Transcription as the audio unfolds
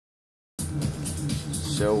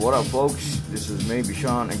So what up folks, this is me,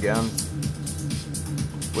 Sean again,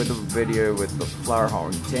 with a video with the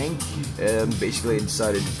Flowerhorn tank. Basically I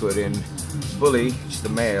decided to put in Bully, which is the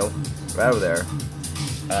male, right over there.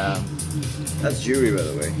 That's Juri, by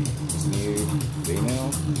the way. It's new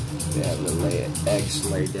female. They have the eggs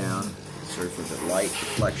laid down. Sorry for the light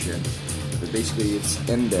reflection, but basically it's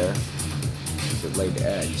in there. It laid the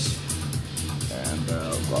eggs, and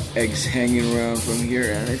got eggs hanging around from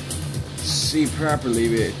here. And if you see properly,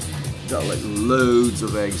 we got like loads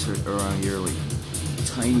of eggs around here, like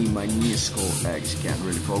tiny, minuscule eggs. Can't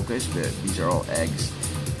really focus, but these are all eggs.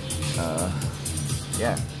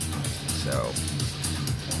 Yeah. So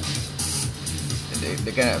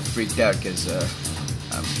they're kind of freaked out because you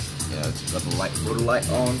know, it's got the little light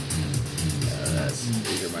on.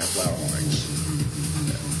 These are my Flowerhorns.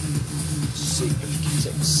 See if you can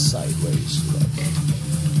take a sideways look.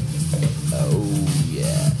 Oh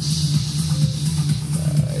yes.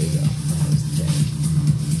 There you go. There's the tank.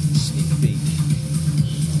 Sneak peek.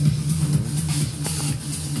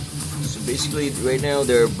 So basically, right now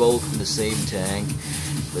they're both in the same tank,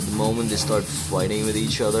 but the moment they start fighting with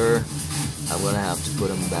each other, I'm gonna have to put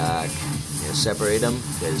them back, you know, separate them,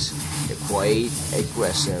 because they're quite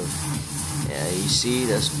aggressive. Yeah, you see,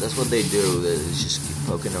 that's what they do. They just keep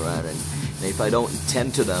poking around, and if I don't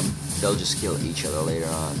tend to them, they'll just kill each other later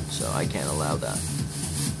on. So I can't allow that.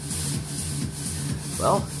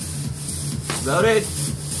 Well, that's about it.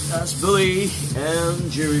 That's Billy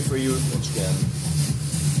and Juri for you once again.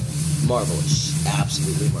 Marvelous,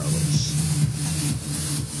 absolutely marvelous.